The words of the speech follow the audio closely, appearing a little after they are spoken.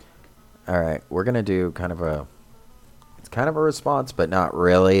All right, we're gonna do it's kind of a response, but not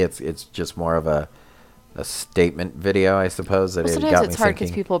really. It's just more of a statement video, I suppose. That Well, it sometimes got it's me hard because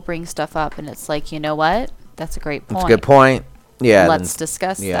thinking. people bring stuff up, and it's like, you know what? That's a great point. It's a good point. Yeah. Let's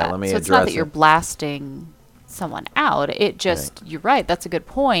discuss that. Let me So it's not that address you're it. blasting someone out. It just, you're right. That's a good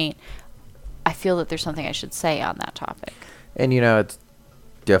point. I feel that there's something I should say on that topic. And it's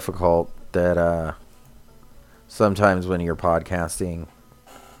difficult that sometimes when you're podcasting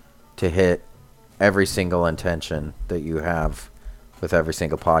to hit every single intention that you have with every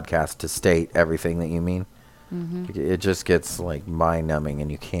single podcast to state everything that you mean. It just gets like mind numbing,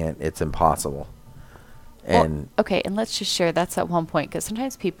 and it's impossible. And Well, okay, and let's just share that's at one point, because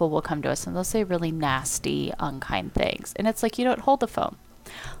sometimes people will come to us and they'll say really nasty, unkind things. And it's like, you don't hold the phone.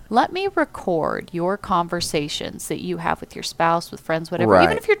 Let me record your conversations that you have with your spouse, with friends, whatever, even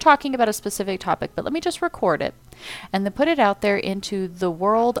Right. if you're talking about a specific topic, but let me just record it and then put it out there into the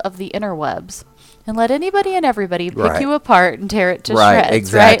world of the interwebs and let anybody and everybody pick Right. you apart and tear it to Right, shreds,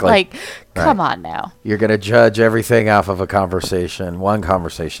 exactly. right? Like, Right. come on now. you're going to judge everything off of one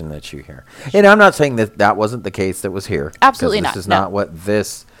conversation that you hear. And I'm not saying that wasn't the case that was here. 'Cause Absolutely this not, is no. not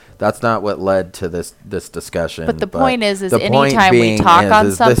that's not what led to this discussion. But the point is the point anytime we being talk on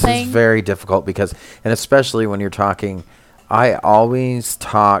this something- is very difficult because, and especially when you're talking, I always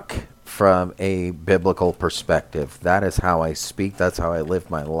talk from a biblical perspective. That is how I speak. That's how I live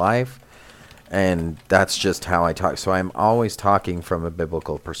my life. And that's just how I talk. So I'm always talking from a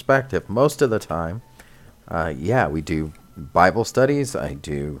biblical perspective. Most of the time, we do Bible studies. I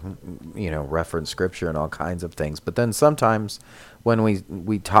do, reference scripture and all kinds of things. But then sometimes when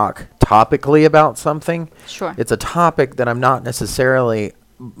we talk topically about something, Sure. it's a topic that I'm not necessarily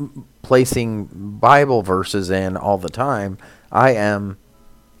placing Bible verses in all the time. I am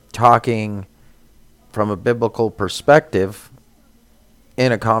talking from a biblical perspective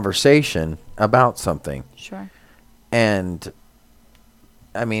in a conversation about something. Sure. And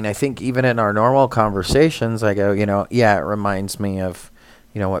I mean, I think even in our normal conversations, I go, it reminds me of,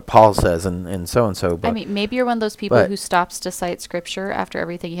 what Paul says and so. But I mean, maybe you're one of those people but- who stops to cite scripture after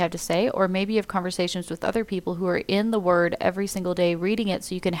everything you have to say, or maybe you have conversations with other people who are in the Word every single day reading it,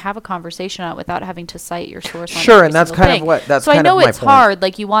 so you can have a conversation on it without having to cite your source. On Sure, every and that's single kind of thing. what- that's So I kind of know my it's point. hard.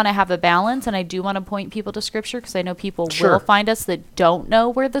 Like, you want to have a balance, and I do want to point people to scripture because I know people Sure. will find us that don't know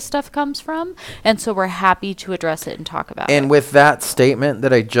where the stuff comes from, and so we're happy to address it and talk about it. And with that statement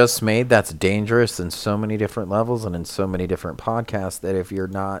that I just made, that's dangerous in so many different levels and in so many different podcasts that if you're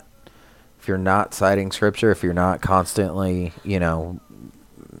not citing scripture, if you're not constantly,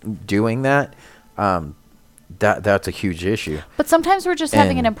 doing that, that's a huge issue. But sometimes we're just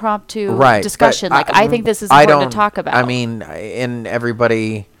having an And- impromptu Right, discussion. but Like, I think this is I important don't- to talk about. I mean, and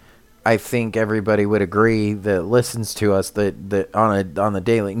everybody, I think everybody would agree that listens to us that on the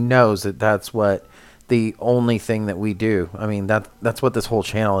daily knows that that's what the only thing that we do. I mean, that's what this whole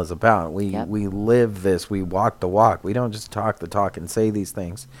channel is about. We Yep. we live this. We walk the walk. We don't just talk the talk and say these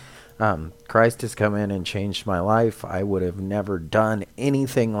things. Christ has come in and changed my life. I would have never done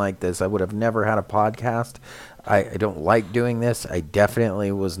anything like this. I would have never had a podcast. I don't like doing this. I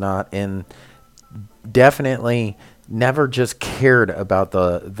definitely was not in. Definitely never just cared about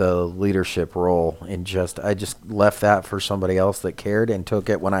the leadership role, and I just left that for somebody else that cared and took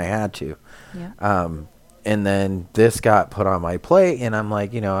it when I had to. Yeah. And then this got put on my plate, and I'm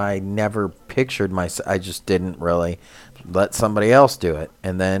like, I never pictured myself. I just didn't really let somebody else do it.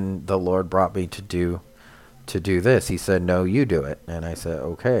 And then the Lord brought me to do this. He said, "No, you do it." And I said,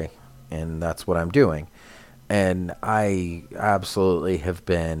 "Okay." And that's what I'm doing. And I absolutely have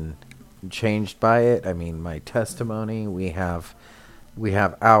been changed by it. I mean, my testimony, we have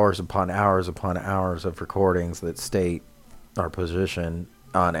hours upon hours upon hours of recordings that state our position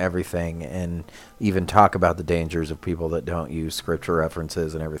on everything and even talk about the dangers of people that don't use scripture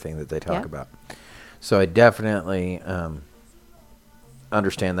references and everything that they talk Yeah. about. So I definitely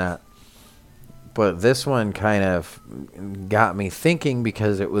understand that. But this one kind of got me thinking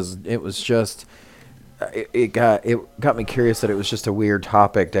because it was just it got me curious that it was just a weird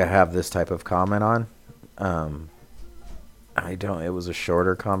topic to have this type of comment on. It was a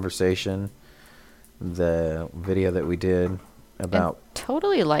shorter conversation. The video that we did about And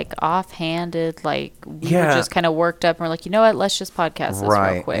totally like offhanded, like we Yeah. were just kind of worked up and we're like, you know what, let's just podcast this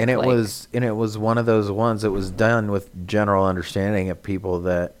real quick. And it like, was one of those ones that was done with general understanding of people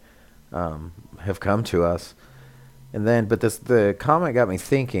that have come to us. And then the comment got me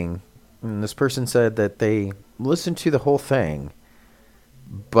thinking, and this person said that they listened to the whole thing,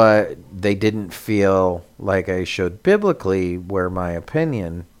 but they didn't feel like I showed biblically where my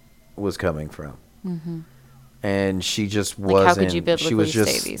opinion was coming from. Mhm. and she just Like, how could wasn't. you She was biblically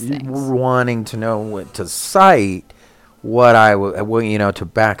say just these things? wanting to know what to cite, what I would, to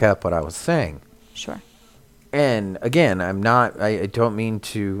back up what I was saying. Sure. And again, I don't mean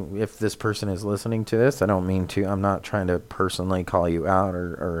to, if this person is listening to this, I'm not trying to personally call you out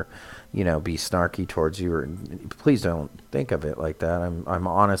or be snarky towards you, or please don't think of it like that. I'm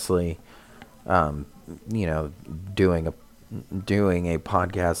honestly, doing a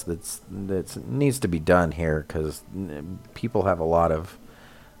podcast that's needs to be done here, because people have a lot of,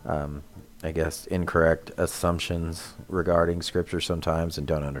 I guess, incorrect assumptions regarding scripture sometimes, and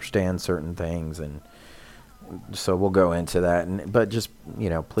don't understand certain things, and so we'll go into that. But just,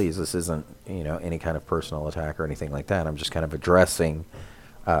 please, this isn't, any kind of personal attack or anything like that. I'm just kind of addressing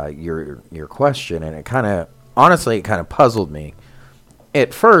your question, and it kind of puzzled me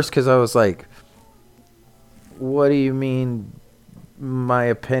at first, because I was like, what do you mean my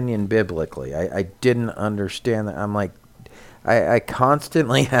opinion biblically? I didn't understand that. I'm like, I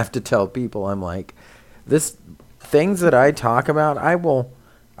constantly have to tell people, I'm like, things that I talk about, I will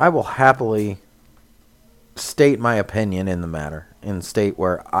happily state my opinion in the matter, and state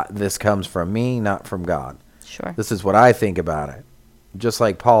where this comes from me, not from God. Sure. This is what I think about it. Just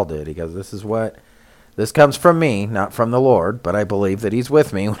like Paul did. He goes, this comes from me, not from the Lord, but I believe that he's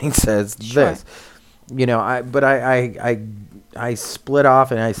with me when he says this. I split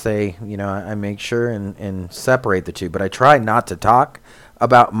off, and I say, I make sure and separate the two, but I try not to talk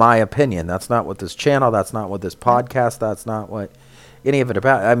about my opinion. That's not what this channel, that's not what this podcast, that's not what any of it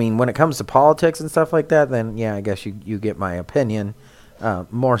about. I mean, when it comes to politics and stuff like that, then yeah, I guess you get my opinion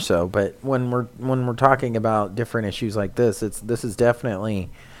more so. But when we're talking about different issues like this, this is definitely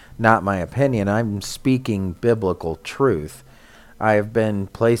not my opinion. I'm speaking biblical truth. I have been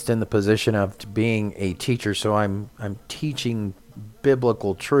placed in the position of being a teacher, so I'm teaching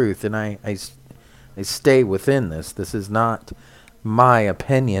biblical truth, and I stay within this. This is not my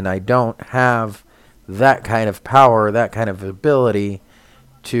opinion. I don't have that kind of power, that kind of ability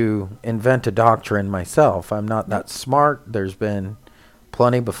to invent a doctrine myself. I'm not that smart. There's been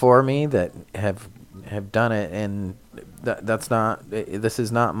plenty before me that have done it, and this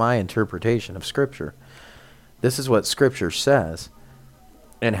is not my interpretation of Scripture. This is what Scripture says,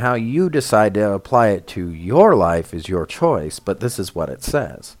 and how you decide to apply it to your life is your choice, but this is what it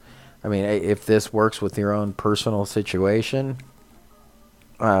says. I mean, if this works with your own personal situation,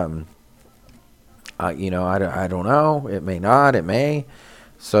 I don't know. It may not. It may.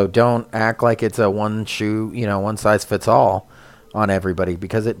 So don't act like it's a one size fits all on everybody,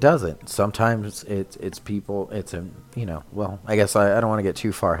 because it doesn't. Sometimes it's people. Well, I guess I don't want to get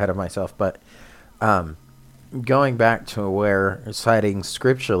too far ahead of myself, but going back to where citing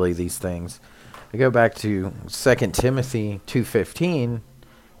scripturally these things, I go back to 2 Timothy 2:15,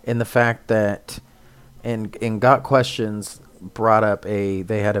 in the fact that in Got Questions brought up they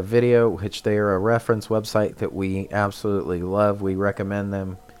had a video, which they are a reference website that we absolutely love. We recommend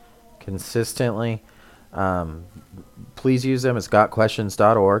them consistently. Please use them. It's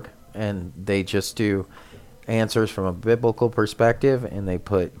gotquestions.org, and they just do answers from a biblical perspective, and they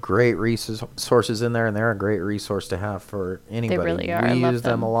put great resources in there, and they're a great resource to have for anybody. They really are. We I love use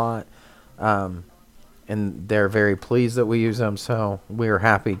them a lot, and they're very pleased that we use them, so we're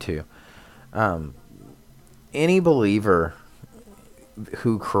happy to. Any believer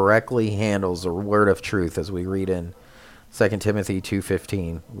who correctly handles the word of truth, as we read in 2 Timothy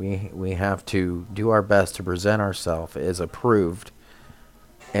 2:15, we have to do our best to present ourselves as approved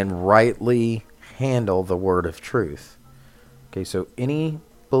and rightly handle the word of truth. Okay, so any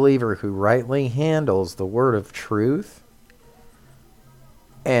believer who rightly handles the word of truth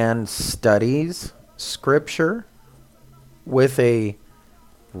and studies Scripture with a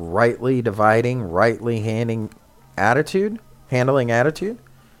rightly dividing, rightly handling attitude,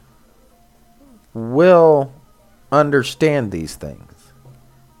 will understand these things,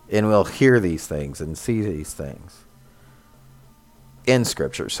 and will hear these things and see these things in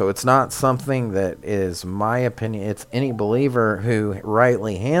Scripture. So it's not something that is my opinion. It's any believer who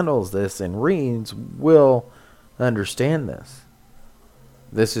rightly handles this and reads will understand this.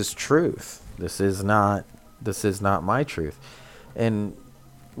 This is truth. This is not my truth. And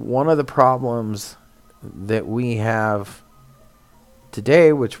one of the problems that we have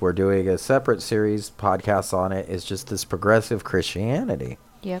today, which we're doing a separate series podcast on it, is just this progressive Christianity.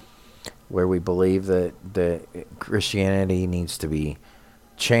 Yep. Where we believe that Christianity needs to be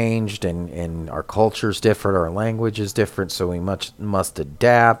changed, and our culture's different, our language is different, so we must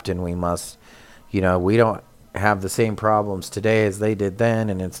adapt, and we must, we don't have the same problems today as they did then,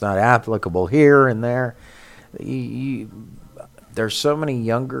 and it's not applicable here and there. there's so many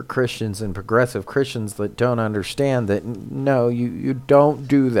younger Christians and progressive Christians that don't understand that no, you don't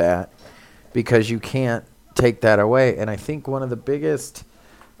do that because you can't take that away. And I think one of the biggest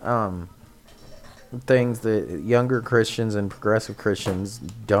things that younger Christians and progressive Christians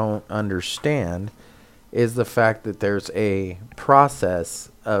don't understand is the fact that there's a process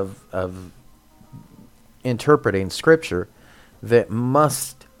of interpreting Scripture that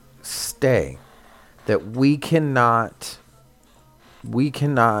must stay, that we cannot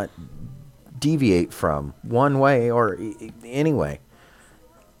deviate from one way or any way.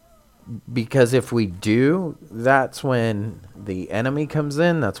 Because if we do, that's when the enemy comes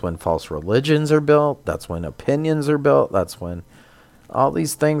in, that's when false religions are built, that's when opinions are built, that's when all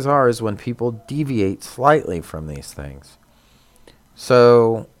these things are, is when people deviate slightly from these things.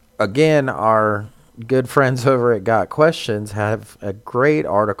 So, again, our good friends over at Got Questions have a great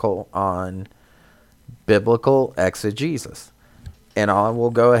article on biblical exegesis. And I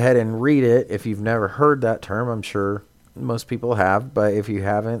will go ahead and read it. If you've never heard that term, I'm sure most people have, but if you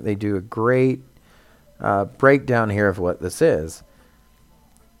haven't, they do a great breakdown here of what this is.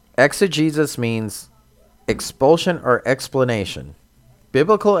 Exegesis means expulsion or explanation.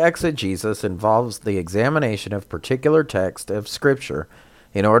 Biblical exegesis involves the examination of particular text of Scripture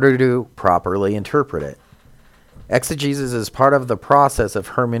in order to properly interpret it. Exegesis is part of the process of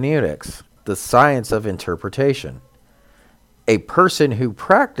hermeneutics, the science of interpretation. A person who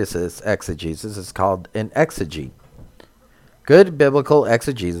practices exegesis is called an exegete. Good biblical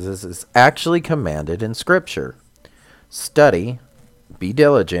exegesis is actually commanded in Scripture. Study, be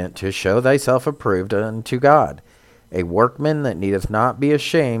diligent to show thyself approved unto God, a workman that needeth not be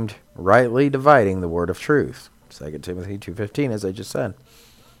ashamed, rightly dividing the word of truth. 2 Timothy 2:15, as I just said.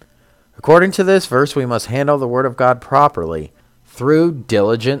 According to this verse, we must handle the word of God properly through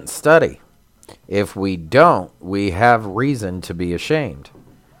diligent study. If we don't, we have reason to be ashamed.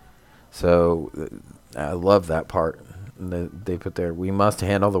 So I love that part that they put there. We must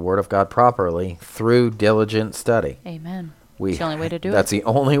handle the word of God properly through diligent study. Amen. It's the only way to do it. That's the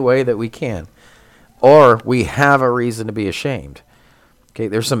only way that we can. Or we have a reason to be ashamed. Okay,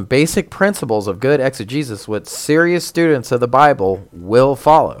 there's some basic principles of good exegesis which serious students of the Bible will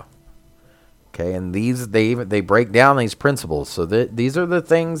follow. Okay, and these they break down these principles. So these are the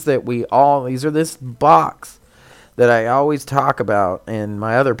things that these are this box that I always talk about in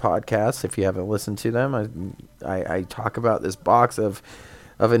my other podcasts. If you haven't listened to them, I talk about this box of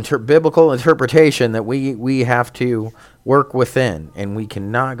biblical interpretation that we have to work within, and we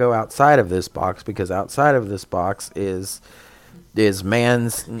cannot go outside of this box, because outside of this box is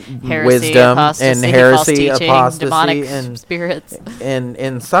man's heresy, wisdom and heresy, false teaching, apostasy, demonic and spirits. And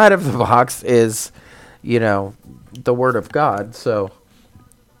inside of the box is, the Word of God. So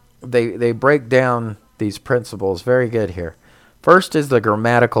they break down these principles very good here. First is the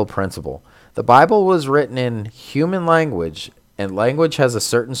grammatical principle. The Bible was written in human language, and language has a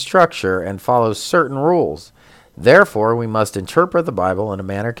certain structure and follows certain rules. Therefore, we must interpret the Bible in a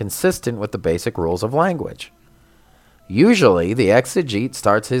manner consistent with the basic rules of language. Usually, the exegete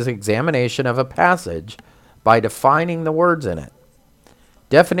starts his examination of a passage by defining the words in it.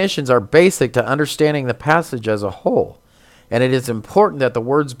 Definitions are basic to understanding the passage as a whole, and it is important that the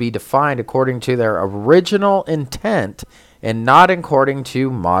words be defined according to their original intent and not according to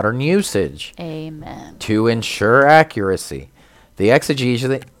modern usage. Amen. To ensure accuracy, the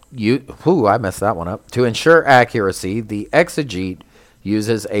exegete I messed that one up. To ensure accuracy, the exegete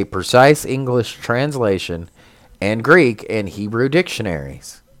uses a precise English translation and Greek and Hebrew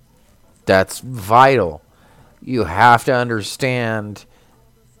dictionaries. That's vital. You have to understand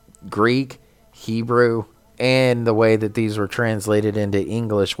Greek, Hebrew, and the way that these were translated into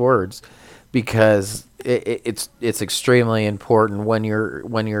English words, because it's extremely important when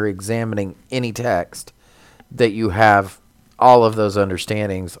you're examining any text that you have all of those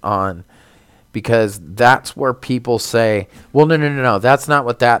understandings on, because that's where people say, well, no, that's not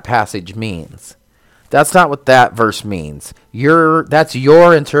what that passage means. That's not what that verse means. That's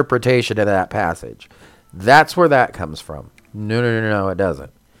your interpretation of that passage. That's where that comes from. No, it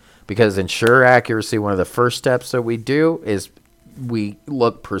doesn't. Because ensure accuracy, one of the first steps that we do is we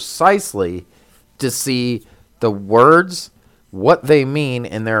look precisely to see the words, what they mean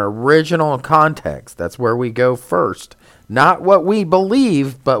in their original context. That's where we go first. Not what we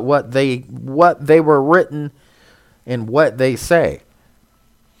believe, but what they were written and what they say.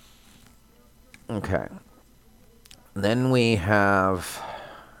 Okay. Then we have,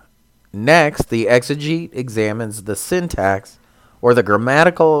 next, the exegete examines the syntax or the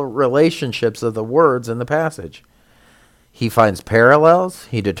grammatical relationships of the words in the passage. He finds parallels,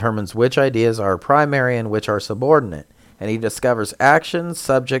 he determines which ideas are primary and which are subordinate, and he discovers actions,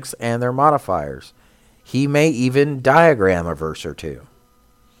 subjects, and their modifiers. He may even diagram a verse or two.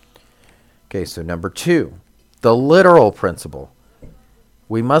 Okay, so number 2, the literal principle.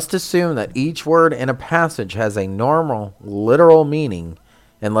 We must assume that each word in a passage has a normal, literal meaning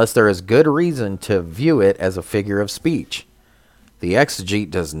unless there is good reason to view it as a figure of speech. The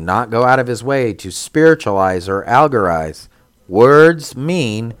exegete does not go out of his way to spiritualize or allegorize. Words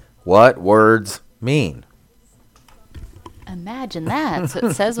mean what words mean. Imagine that. So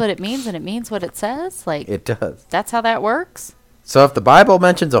it says what it means and it means what it says? Like, It does. that's how that works? So if the Bible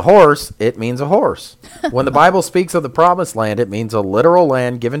mentions a horse, it means a horse. When the Bible speaks of the promised land, it means a literal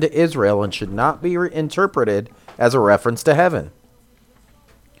land given to Israel and should not be interpreted as a reference to heaven.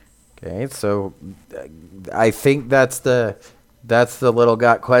 Okay, so I think that's the little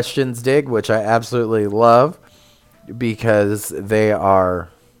got questions dig, which I absolutely love, because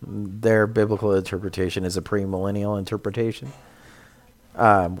their biblical interpretation is a premillennial interpretation,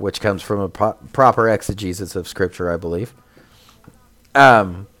 which comes from a proper exegesis of Scripture, I believe.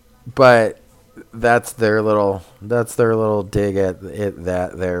 But that's their little dig at it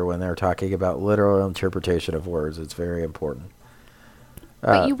that there when they're talking about literal interpretation of words. It's very important.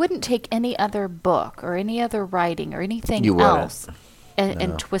 But you wouldn't take any other book or any other writing or anything You wouldn't. else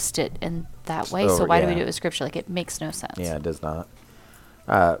and twist it in that way. So, So why do we yeah. do it with Scripture? Like, it makes no sense. Yeah, it does not.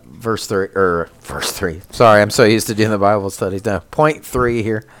 Verse 3. Sorry, I'm so used to doing the Bible studies now. Point 3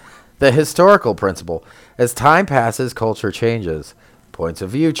 here. The historical principle. As time passes, culture changes. Points of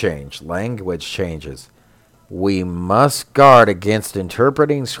view change. Language changes. We must guard against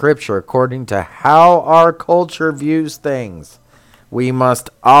interpreting Scripture according to how our culture views things. We must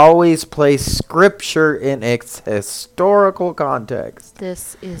always place Scripture in its historical context.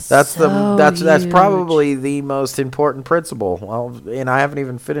 This is That's huge. probably the most important principle. Well, and I haven't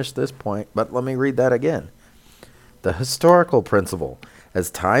even finished this point, but let me read that again. The historical principle.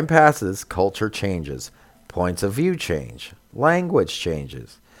 As time passes, culture changes. Points of view change. Language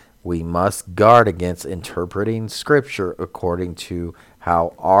changes. We must guard against interpreting Scripture according to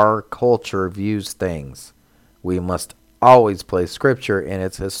how our culture views things. We must always place Scripture in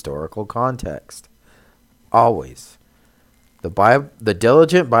its historical context. Always. The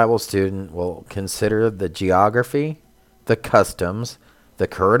diligent Bible student will consider the geography, the customs, the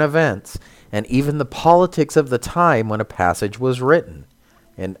current events, and even the politics of the time when a passage was written.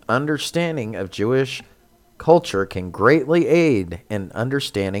 An understanding of Jewish culture can greatly aid in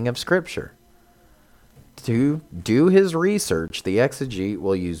understanding of Scripture. To do his research, the exegete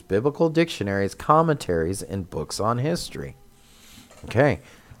will use biblical dictionaries, commentaries, and books on history. Okay.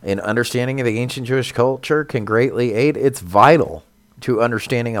 An understanding of the ancient Jewish culture can greatly aid. It's vital to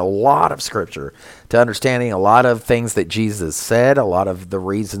understanding a lot of Scripture, to understanding a lot of things that Jesus said, a lot of the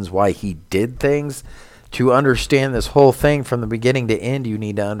reasons why he did things. To understand this whole thing from the beginning to end, you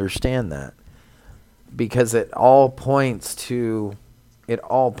need to understand that. Because it all points to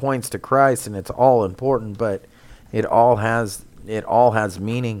Christ, and it's all important, but it all has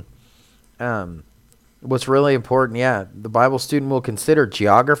meaning. What's really important, the Bible student will consider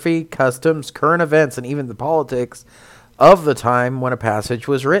geography, customs, current events, and even the politics of the time when a passage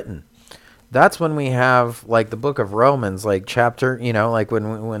was written. That's when we have, like, the book of Romans, like chapter, like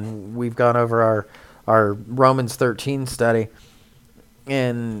when we've gone over our Romans 13 study,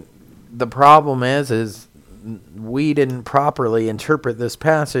 and the problem is we didn't properly interpret this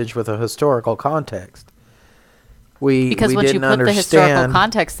passage with a historical context. Because once you put the historical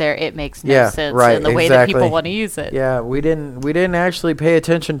context there, it makes no sense in the way that people want to use it. Yeah, we didn't actually pay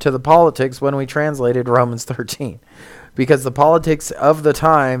attention to the politics when we translated Romans 13. Because the politics of the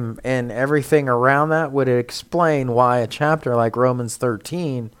time and everything around that would explain why a chapter like Romans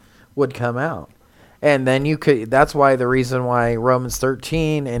 13 would come out. And then that's why the reason why Romans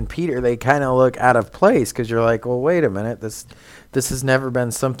 13 and Peter, they kind of look out of place, because you're like, well, wait a minute, this has never been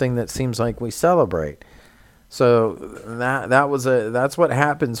something that seems like we celebrate. So that's what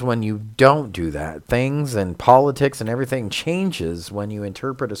happens when you don't do that. Things and politics and everything changes when you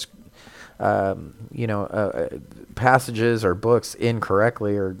interpret passages or books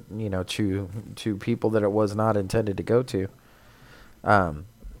incorrectly, or to people that it was not intended to go to.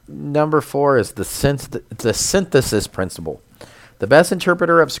 Number 4 is the synthesis principle. The best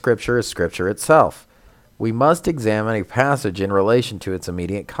interpreter of Scripture is Scripture itself. We must examine a passage in relation to its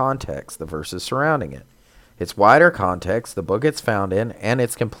immediate context, the verses surrounding it, its wider context, the book it's found in, and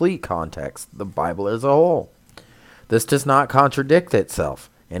its complete context, the Bible as a whole. This does not contradict itself.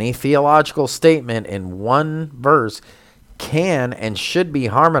 Any theological statement in one verse can and should be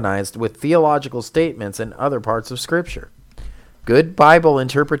harmonized with theological statements in other parts of Scripture. Good Bible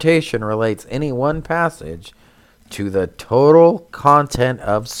interpretation relates any one passage to the total content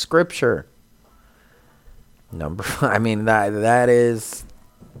of Scripture. I mean, that is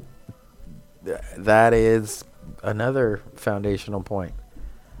another foundational point.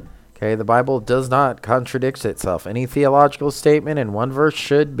 Okay, the Bible does not contradict itself. Any theological statement in one verse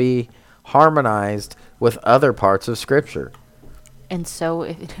should be harmonized with other parts of Scripture. And so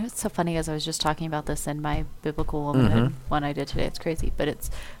it's so funny, as I was just talking about this in my biblical woman one I did today. It's crazy, but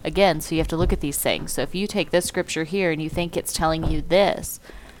it's, again, so you have to look at these things. So if you take this scripture here and you think it's telling you this,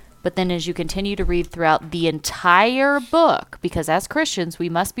 but then as you continue to read throughout the entire book, because as Christians we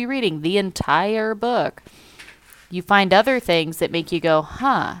must be reading the entire book, you find other things that make you go,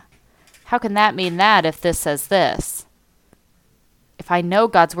 how can that mean that if this says this? If I know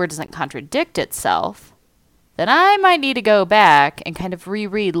God's word doesn't contradict itself, then I might need to go back and kind of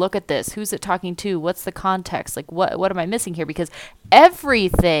reread, look at this. Who's it talking to? What's the context? Like, what am I missing here? Because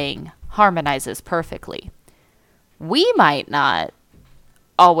everything harmonizes perfectly. We might not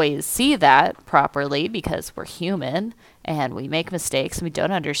always see that properly because we're human and we make mistakes and we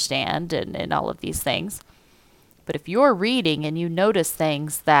don't understand and all of these things. But if you're reading and you notice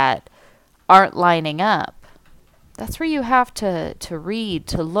things that aren't lining up, that's where you have to read,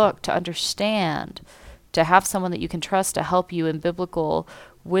 to look, to understand, to have someone that you can trust to help you in biblical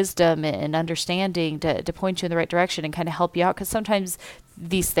wisdom and understanding, to point you in the right direction and kind of help you out. Because sometimes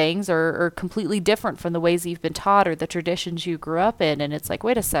these things are completely different from the ways you've been taught or the traditions you grew up in. And it's like,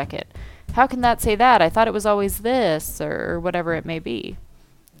 wait a second, how can that say that? I thought it was always this, or whatever it may be.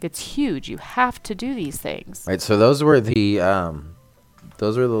 It's huge. You have to do these things. Right. So those were the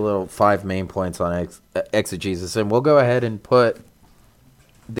little 5 main points on exegesis. And we'll go ahead and put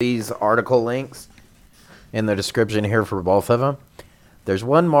these article links in the description here for both of them. There's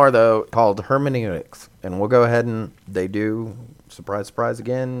one more, though, called hermeneutics. And we'll go ahead and they do, surprise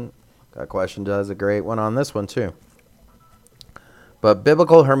again, Got Question does a great one on this one, too. But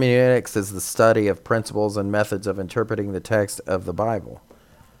biblical hermeneutics is the study of principles and methods of interpreting the text of the Bible.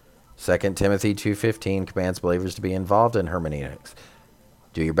 2 Timothy 2:15 commands believers to be involved in hermeneutics.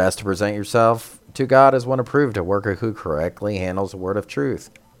 Do your best to present yourself to God as one approved, a worker who correctly handles the word of truth.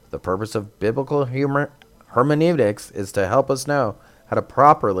 The purpose of biblical hermeneutics is to help us know how to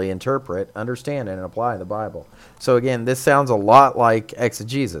properly interpret, understand, and apply the Bible. So again, this sounds a lot like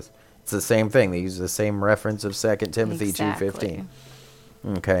exegesis. It's the same thing. They use the same reference of 2 Timothy 2:15.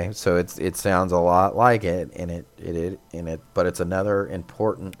 Okay, so it sounds a lot like it, but it's another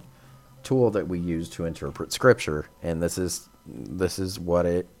important tool that we use to interpret Scripture, and this is what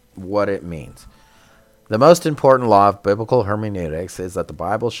it means. The most important law of biblical hermeneutics is that the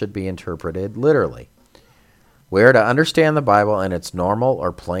Bible should be interpreted literally. We are to understand the Bible in its normal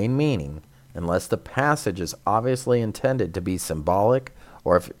or plain meaning, unless the passage is obviously intended to be symbolic,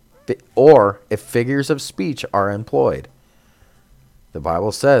 or if figures of speech are employed. The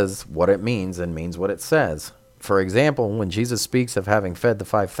Bible says what it means and means what it says. For example, when Jesus speaks of having fed the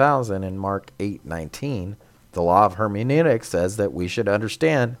 5,000 in Mark 8:19, the law of hermeneutics says that we should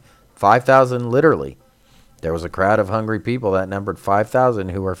understand 5,000 literally. There was a crowd of hungry people that numbered 5,000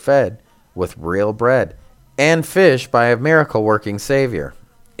 who were fed with real bread and fish by a miracle-working Savior.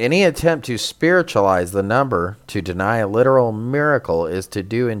 Any attempt to spiritualize the number, to deny a literal miracle, is to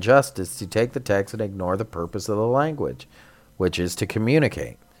do injustice to take the text and ignore the purpose of the language, which is to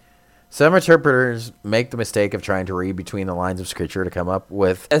communicate. Some interpreters make the mistake of trying to read between the lines of Scripture to come up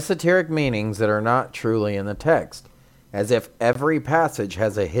with esoteric meanings that are not truly in the text, as if every passage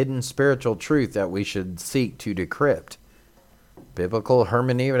has a hidden spiritual truth that we should seek to decrypt. Biblical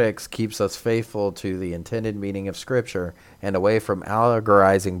hermeneutics keeps us faithful to the intended meaning of Scripture and away from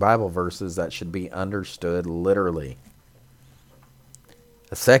allegorizing Bible verses that should be understood literally.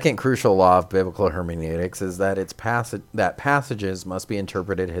 A second crucial law of biblical hermeneutics is that passages must be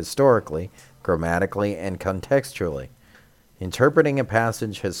interpreted historically, grammatically, and contextually. Interpreting a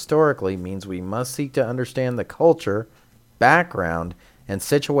passage historically means we must seek to understand the culture, background, and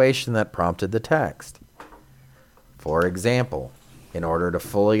situation that prompted the text. For example, in order to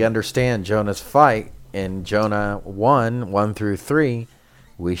fully understand Jonah's fight in Jonah 1:1-3,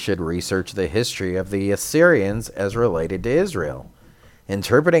 we should research the history of the Assyrians as related to Israel.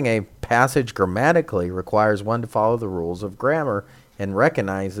 Interpreting a passage grammatically requires one to follow the rules of grammar and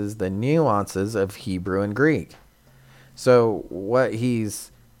recognizes the nuances of Hebrew and Greek. So what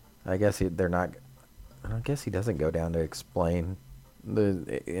I guess he doesn't go down to explain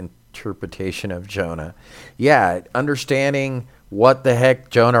the interpretation of Jonah. Yeah, understanding what the heck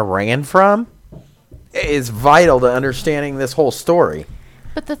Jonah ran from is vital to understanding this whole story.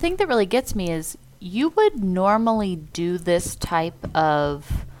 But the thing that really gets me is you would normally do this type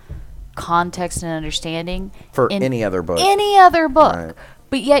of context and understanding For in any other book. Any other book. Right.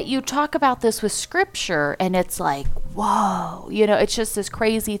 But yet you talk about this with scripture and it's like, whoa, it's just this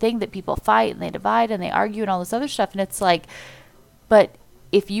crazy thing that people fight and they divide and they argue and all this other stuff. And it's like, but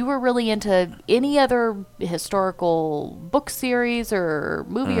if you were really into any other historical book series or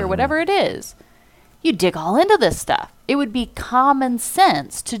movie or whatever it is, you dig all into this stuff. It would be common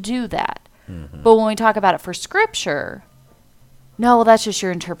sense to do that. But when we talk about it for scripture, no, well, that's just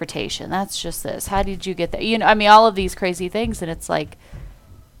your interpretation. That's just this. How did you get that? All of these crazy things. And it's like,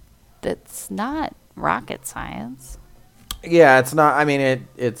 that's not rocket science. Yeah, it's not. I mean,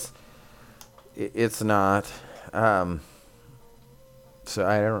 it's not. So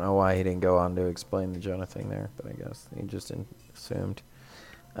I don't know why he didn't go on to explain the Jonah thing there, but I guess he just assumed.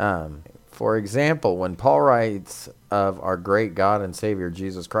 For example, when Paul writes of our great God and Savior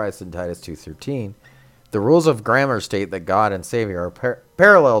Jesus Christ in Titus 2:13, the rules of grammar state that God and Savior are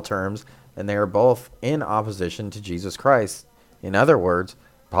parallel terms, and they are both in opposition to Jesus Christ. In other words,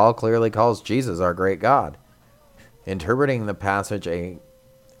 Paul clearly calls Jesus our great God. Interpreting a passage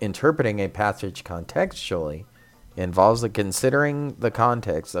contextually involves considering the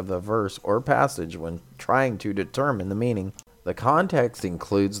context of the verse or passage when trying to determine the meaning. The context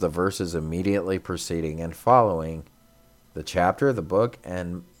includes the verses immediately preceding and following the chapter, the book,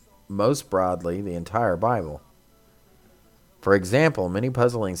 and most broadly, the entire Bible. For example, many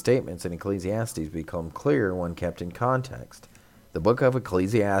puzzling statements in Ecclesiastes become clear when kept in context. The book of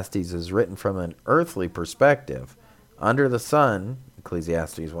Ecclesiastes is written from an earthly perspective. Under the sun,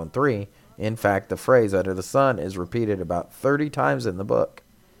 Ecclesiastes 1:3, in fact, the phrase under the sun is repeated about 30 times in the book,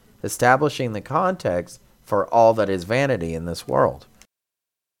 establishing the context for all that is vanity in this world.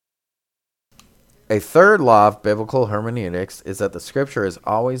 A third law of biblical hermeneutics is that the Scripture is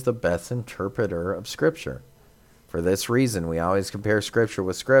always the best interpreter of Scripture. For this reason, we always compare Scripture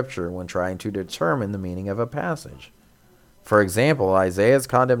with Scripture when trying to determine the meaning of a passage. For example, Isaiah's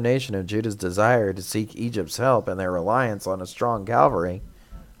condemnation of Judah's desire to seek Egypt's help and their reliance on a strong Calvary,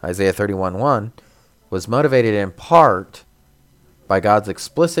 Isaiah 31:1, was motivated in part by God's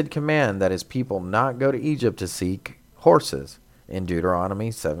explicit command that his people not go to Egypt to seek horses in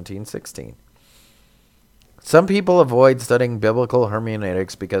Deuteronomy 17:16. Some people avoid studying biblical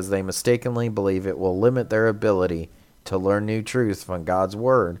hermeneutics because they mistakenly believe it will limit their ability to learn new truths from God's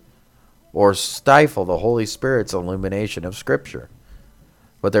Word or stifle the Holy Spirit's illumination of Scripture.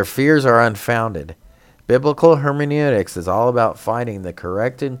 But their fears are unfounded. Biblical hermeneutics is all about finding the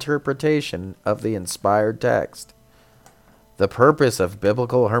correct interpretation of the inspired text. The purpose of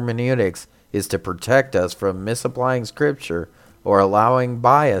biblical hermeneutics is to protect us from misapplying Scripture or allowing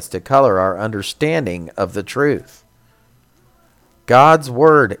bias to color our understanding of the truth. God's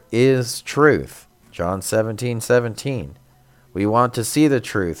Word is truth. John 17:17. We want to see the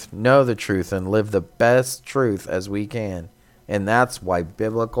truth, know the truth, and live the best truth as we can. And that's why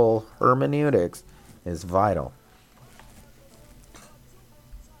biblical hermeneutics is vital.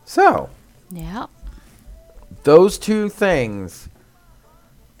 So, yeah, those two things,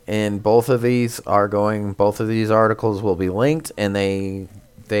 and both of these articles will be linked, and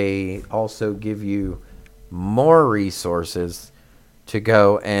they also give you more resources to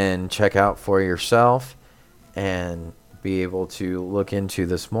go and check out for yourself and be able to look into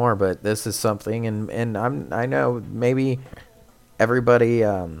this more. But this is something, and I know maybe everybody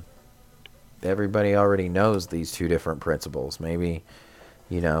already knows these two different principles. Maybe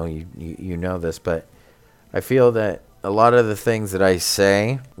you know this, but I feel that a lot of the things that I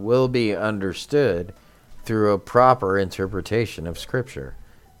say will be understood through a proper interpretation of Scripture,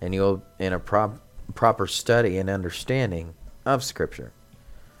 and you'll in a proper study and understanding of Scripture.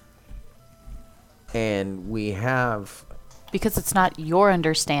 And we have, because it's not your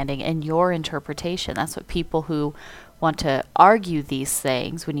understanding and your interpretation. That's what people who want to argue these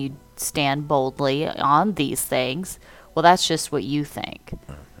things, when you stand boldly on these things, well, that's just what you think.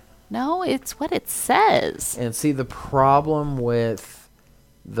 No, it's what it says. And see, the problem with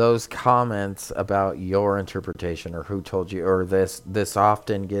those comments about your interpretation or who told you, or this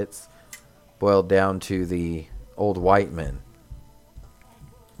often gets boiled down to the old white men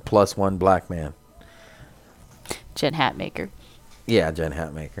plus one black man. Jen Hatmaker. Yeah, Jen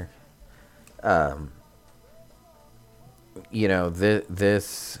Hatmaker.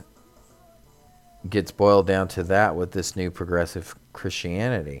 This gets boiled down to that with this new progressive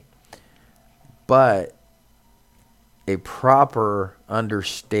Christianity. But a proper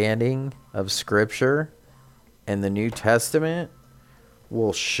understanding of Scripture and the New Testament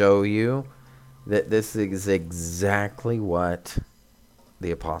will show you that this is exactly what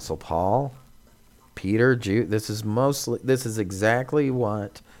the Apostle Paul, Peter, Jude, this is exactly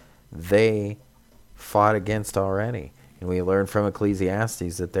what they fought against already. And we learn from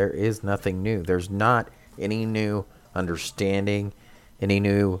Ecclesiastes that there is nothing new. There's not any new understanding, any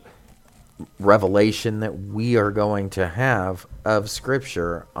new revelation that we are going to have of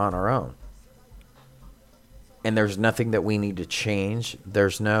Scripture on our own. And there's nothing that we need to change.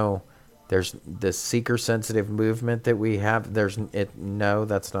 There's this seeker-sensitive movement that we have. No,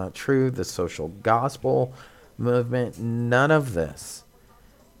 that's not true. The social gospel movement, none of this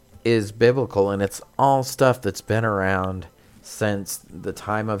is biblical, and it's all stuff that's been around since the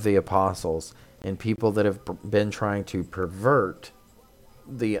time of the apostles, and people that have been trying to pervert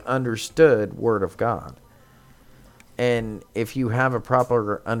the understood Word of God. And if you have a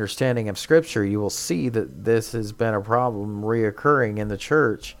proper understanding of Scripture, you will see that this has been a problem reoccurring in the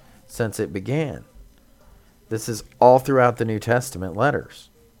church since it began. This is all throughout the New Testament letters.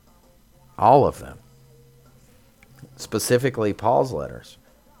 All of them. Specifically Paul's letters.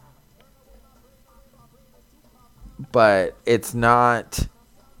 But it's not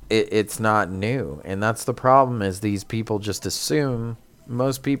new. And that's the problem, is these people just assume,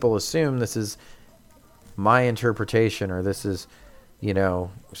 most people assume this is my interpretation, or this is,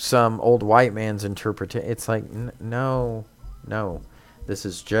 some old white man's interpretation. It's like, no. This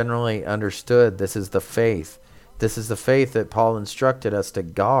is generally understood. This is the faith. This is the faith that Paul instructed us to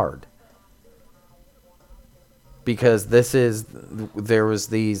guard. Because there was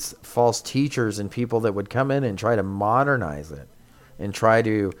these false teachers and people that would come in and try to modernize it and try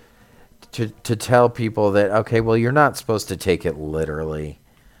to tell people that, okay, well, you're not supposed to take it literally.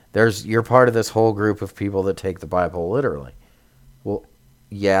 You're part of this whole group of people that take the Bible literally. Well,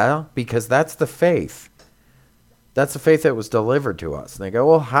 yeah, because that's the faith. That's the faith that was delivered to us. And they go,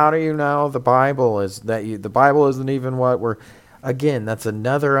 well, how do you know the Bible the Bible isn't even what we're... Again, that's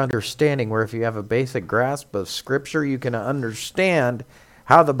another understanding where if you have a basic grasp of Scripture, you can understand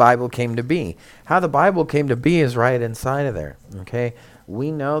how the Bible came to be. How the Bible came to be is right inside of there. Okay,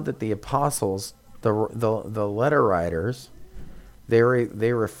 we know that the apostles, the letter writers, they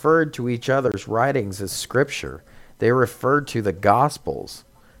referred to each other's writings as Scripture. They referred to the Gospels,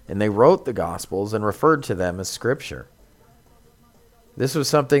 and they wrote the Gospels and referred to them as Scripture. This was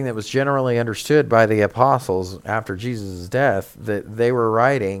something that was generally understood by the apostles after Jesus' death, that they were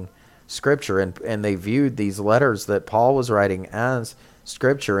writing Scripture, and they viewed these letters that Paul was writing as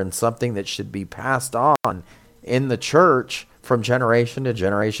Scripture and something that should be passed on in the church from generation to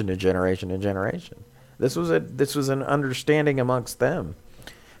generation to generation to generation. This was an understanding amongst them.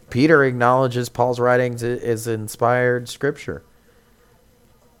 Peter acknowledges Paul's writings as inspired Scripture.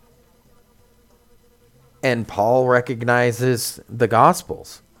 And Paul recognizes the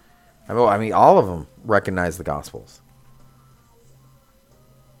Gospels. I mean, all of them recognize the Gospels.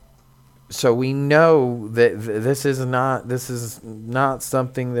 So we know that this is not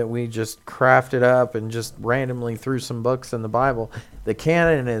something that we just crafted up and just randomly threw some books in the Bible. The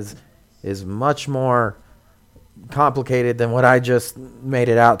canon is much more complicated than what I just made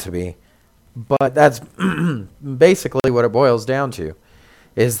it out to be. But that's basically what it boils down to.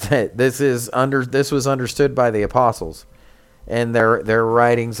 Is that this was understood by the apostles, and their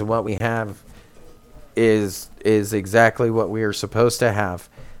writings, and what we have is exactly what we are supposed to have.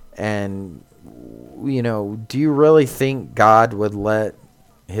 And do you really think God would let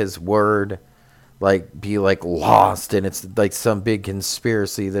his word be lost, and it's like some big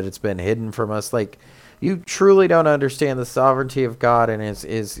conspiracy that it's been hidden from us? Like, you truly don't understand the sovereignty of God and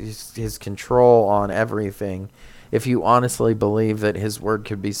his control on everything if you honestly believe that his word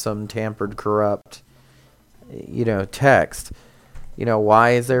could be some tampered, corrupt, text.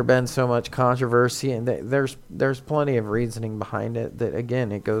 Why has there been so much controversy? And there's plenty of reasoning behind it that,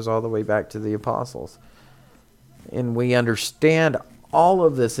 again, it goes all the way back to the apostles. And we understand all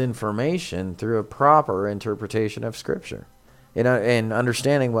of this information through a proper interpretation of Scripture. And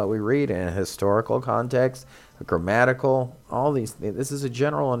understanding what we read in a historical context, a grammatical, all these things. This is a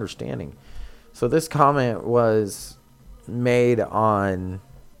general understanding. So this comment was made on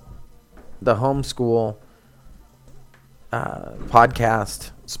the Homeschool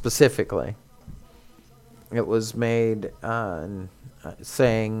podcast specifically. It was made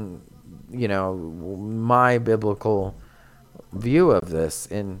saying, my biblical view of this.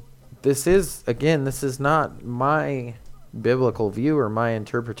 And this is not my biblical view or my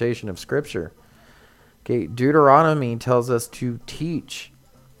interpretation of Scripture. Okay, Deuteronomy tells us to teach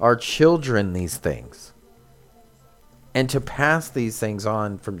our children these things, and to pass these things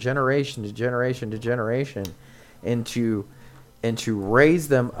on from generation to generation to generation, and to raise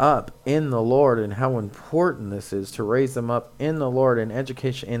them up in the Lord, and how important this is to raise them up in the Lord in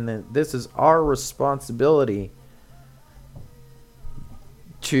education, and that this is our responsibility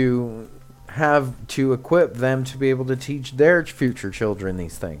to equip them to be able to teach their future children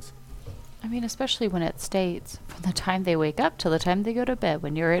these things. I mean, especially when it states from the time they wake up till the time they go to bed.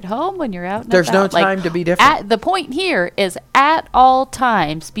 When you're at home, when you're out and There's no about. Like, time to be different. The point here is at all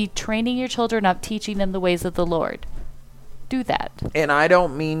times be training your children up, teaching them the ways of the Lord. Do that. And I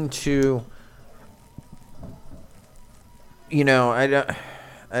don't mean to, I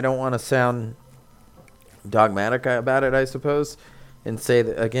don't want to sound dogmatic about it, I suppose, and say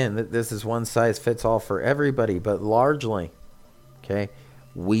that, again, that this is one size fits all for everybody, but largely, okay,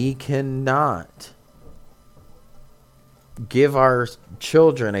 we cannot give our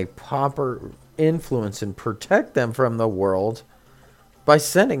children a proper influence and protect them from the world by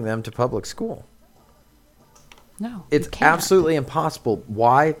sending them to public school. No, it's absolutely impossible.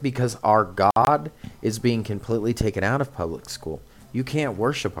 Why? Because our God is being completely taken out of public school. You can't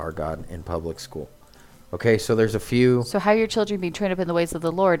worship our God in public school. Okay, so there's a few... So how are your children being trained up in the ways of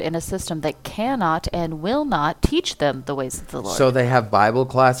the Lord in a system that cannot and will not teach them the ways of the Lord? So they have Bible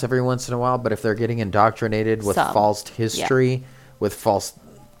class every once in a while, but if they're getting indoctrinated with false history, with false...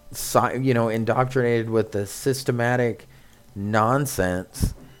 indoctrinated with the systematic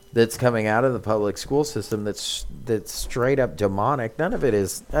nonsense that's coming out of the public school system that's straight up demonic, none of it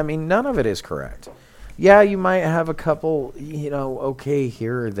is correct. Yeah, you might have a couple, okay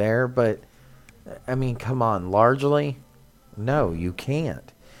here or there, but... I mean, come on. Largely, no, you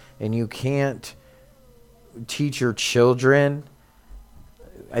can't. And you can't teach your children,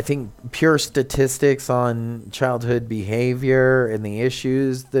 I think, pure statistics on childhood behavior and the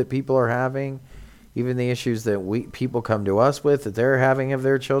issues that people are having, even the issues that people come to us with that they're having of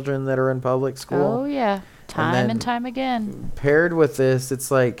their children that are in public school. Oh, yeah. Time and time again. Paired with this,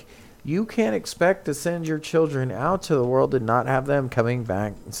 it's like... You can't expect to send your children out to the world and not have them coming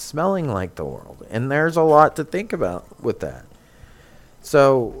back smelling like the world. And there's a lot to think about with that.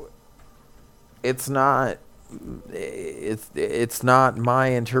 So it's not my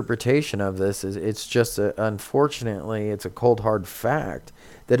interpretation of this. It's just unfortunately it's a cold hard fact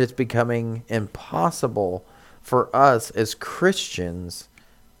that it's becoming impossible for us as Christians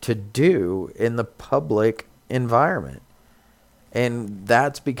to do in the public environment. And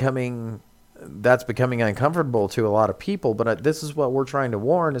that's becoming uncomfortable to a lot of people. But this is what we're trying to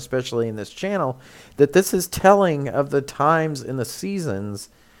warn, especially in this channel, that this is telling of the times and the seasons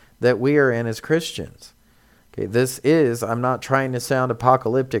that we are in as Christians. Okay, I'm not trying to sound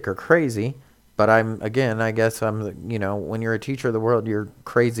apocalyptic or crazy, but I guess I'm, when you're a teacher of the world, you're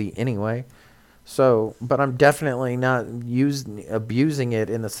crazy anyway. So, but I'm definitely not abusing it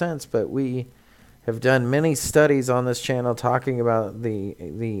in the sense, but we have done many studies on this channel talking about the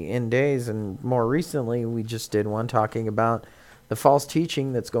end days, and more recently we just did one talking about the false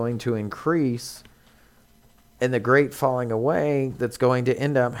teaching that's going to increase and the great falling away that's going to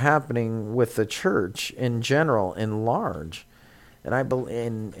end up happening with the church in general, in large. And I believe,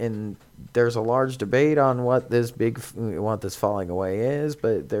 and there's a large debate on what this falling away is,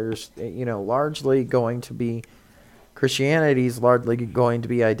 but there's largely going to be Christianity is largely going to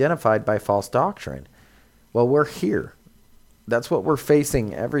be identified by false doctrine. Well, we're here. That's what we're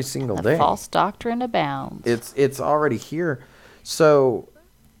facing every single day. False doctrine abounds. It's already here. So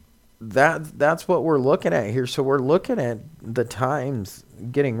that's what we're looking at here. So we're looking at the times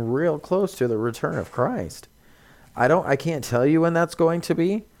getting real close to the return of Christ. I can't tell you when that's going to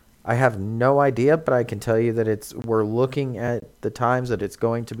be. I have no idea, but I can tell you that we're looking at the times that it's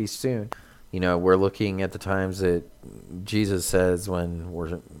going to be soon. We're looking at the times that Jesus says when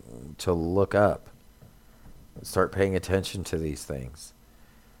we're to look up, start paying attention to these things.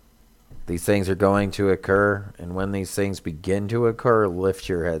 These things are going to occur, and when these things begin to occur, lift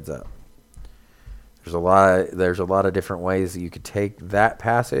your heads up. There's a lot of different ways that you could take that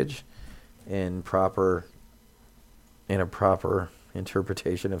passage in a proper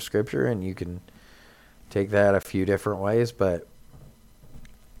interpretation of Scripture, and you can take that a few different ways, but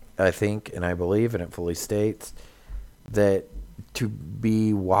I think and I believe, and it fully states, that to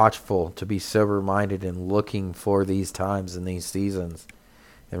be watchful, to be sober-minded and looking for these times and these seasons.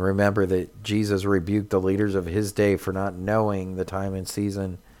 And remember that Jesus rebuked the leaders of his day for not knowing the time and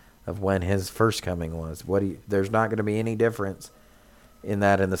season of when his first coming was. There's not going to be any difference in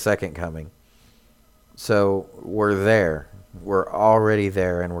that in the second coming. So we're there. We're already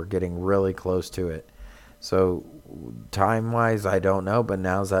there, and we're getting really close to it. So time-wise, I don't know, but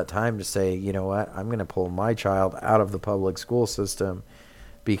now's that time to say, you know what, I'm going to pull my child out of the public school system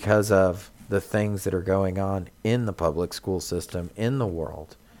because of the things that are going on in the public school system in the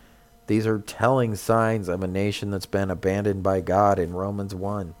world. These are telling signs of a nation that's been abandoned by God in Romans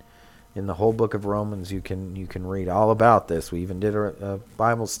 1. In the whole book of Romans, you can read all about this. We even did a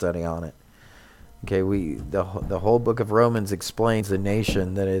Bible study on it. Okay, the whole book of Romans explains a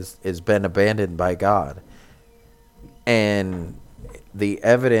nation that is been abandoned by God, and the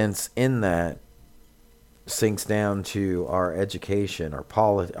evidence in that sinks down to our education, our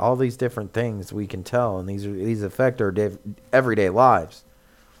politics, all these different things we can tell, and these affect our everyday lives.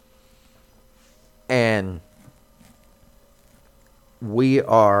 And we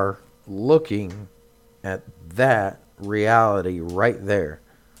are looking at that reality right there.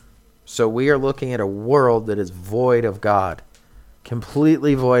 So we are looking at a world that is void of God,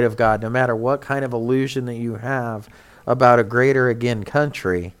 completely void of God. No matter what kind of illusion that you have about a greater again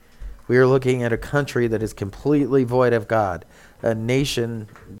country, we are looking at a country that is completely void of God, a nation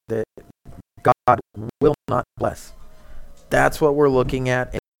that God will not bless. That's what we're looking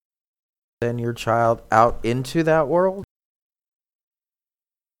at. And send your child out into that world.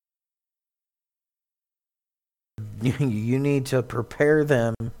 You need to prepare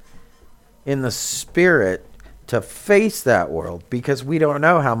them in the spirit to face that world, because we don't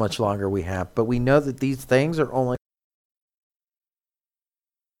know how much longer we have, but we know that these things are only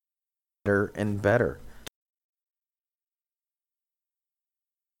better and better.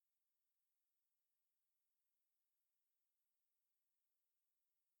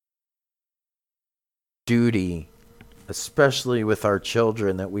 Duty, especially with our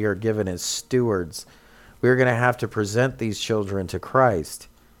children that we are given as stewards, we're going to have to present these children to Christ.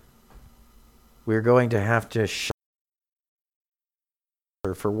 We're going to have to show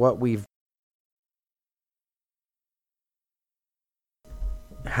for what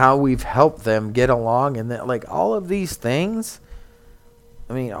how we've helped them get along, and that, like, all of these things,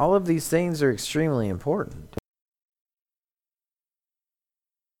 I mean, all of these things are extremely important.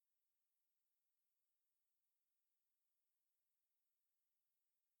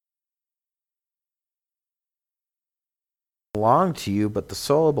 Belong to you, but the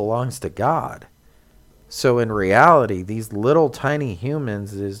soul belongs to God. So in reality, these little tiny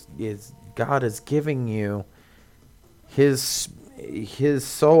humans is God is giving you his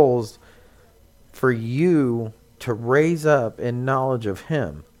souls for you to raise up in knowledge of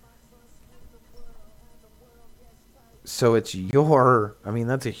him. So it's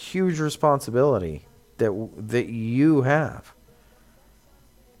that's a huge responsibility that you have.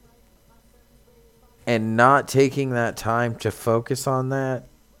 And not taking that time to focus on that.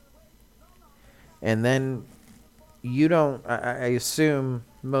 And then I assume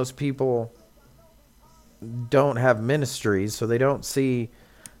most people don't have ministries, so they don't see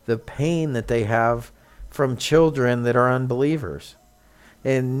the pain that they have from children that are unbelievers.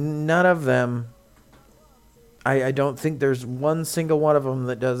 And none of them, I don't think there's one single one of them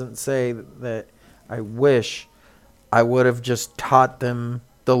that doesn't say that I wish I would have just taught them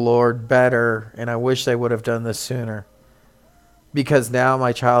the Lord better, and I wish they would have done this sooner, because now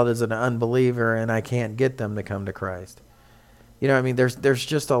my child is an unbeliever and I can't get them to come to Christ. There's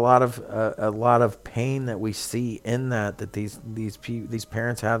just a lot of pain that we see in that these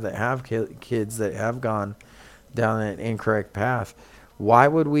parents have that have kids that have gone down an incorrect path. Why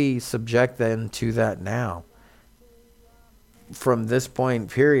would we subject them to that now? From this point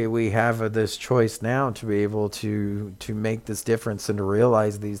period, we have this choice now to be able to make this difference and to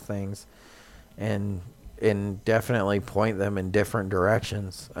realize these things, and definitely point them in different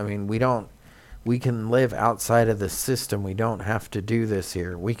directions. I mean, we can live outside of the system. We don't have to do this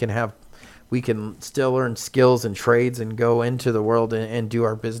here. We can still learn skills and trades and go into the world and do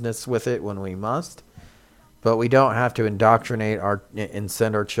our business with it when we must, but we don't have to indoctrinate and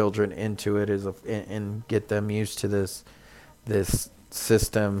send our children into it and get them used to this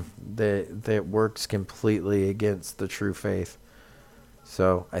system that works completely against the true faith.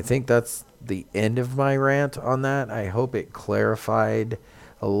 So I think that's the end of my rant on that. I hope it clarified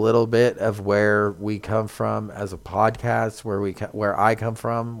a little bit of where we come from as a podcast, where I come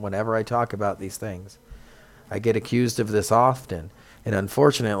from whenever I talk about these things. I get accused of this often, and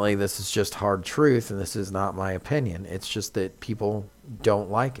unfortunately this is just hard truth, and this is not my opinion. It's just that people don't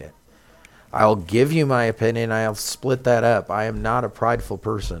like it. I'll give you my opinion. I'll split that up. I am not a prideful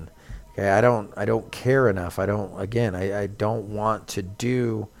person. Okay, I don't care enough. I don't want to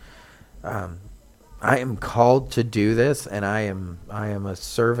do. I am called to do this, and I am a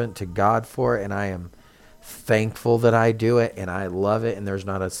servant to God for it, and I am thankful that I do it, and I love it, and there's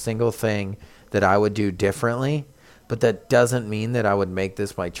not a single thing that I would do differently. But that doesn't mean that I would make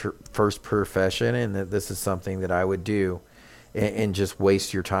this my first profession, and that this is something that I would do and just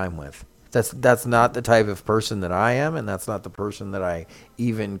waste your time with. That's not the type of person that I am, and that's not the person that I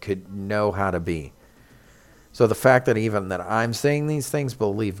even could know how to be. So the fact that even that I'm saying these things,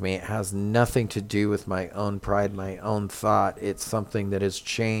 believe me, it has nothing to do with my own pride, my own thought. It's something that has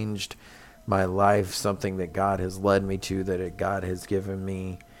changed my life, something that God has led me to, God has given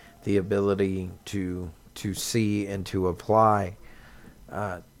me the ability to see and to apply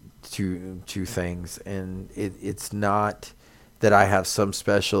to things. And it's not that I have some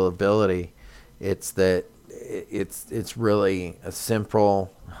special ability. It's that it's really a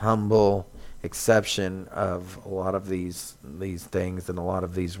simple, humble exception of a lot of these things and a lot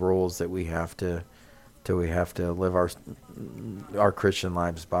of these rules that we have to live our Christian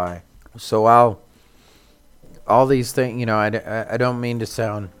lives by. So all these things, I don't mean to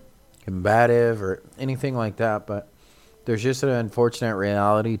sound combative or anything like that, but there's just an unfortunate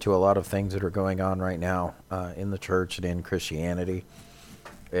reality to a lot of things that are going on right now in the church and in Christianity,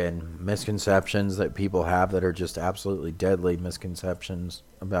 and misconceptions that people have that are just absolutely deadly misconceptions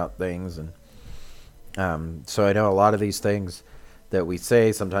about things. And so I know a lot of these things that we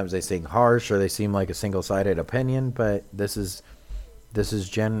say, sometimes they seem harsh or they seem like a single-sided opinion, but this is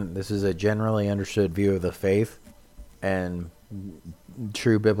a generally understood view of the faith, and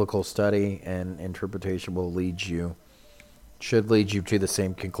true biblical study and interpretation should lead you to the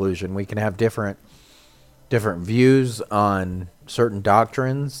same conclusion. We can have different views on certain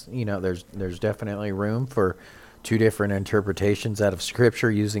doctrines. There's definitely room for two different interpretations out of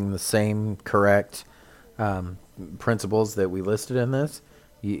Scripture using the same correct principles that we listed in this.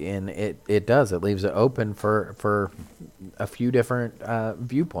 And it leaves it open for a few different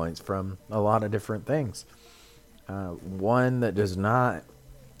viewpoints from a lot of different things. One that does not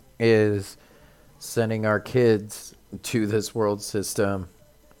is sending our kids to this world system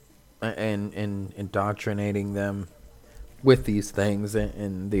and indoctrinating them with these things,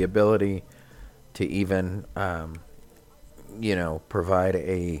 and the ability to even provide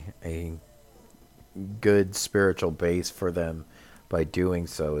a good spiritual base for them by doing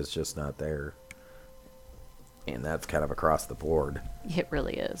so is just not there. And that's kind of across the board. It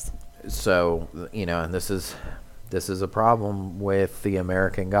really is. So, and this is a problem with the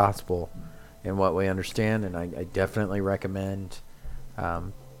American gospel and what we understand, and I definitely recommend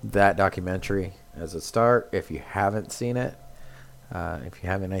that documentary as a start. If you haven't seen it,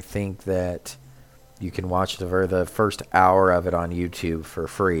 I think that you can watch the first hour of it on YouTube for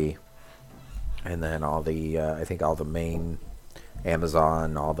free, and then all the main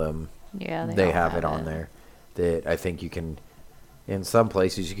Amazon, all them, they have it on there. That I think you can, in some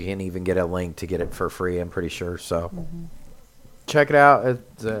places you can even get a link to get it for free, I'm pretty sure. So check it out.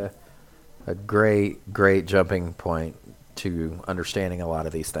 It's a great jumping point to understanding a lot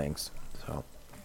of these things.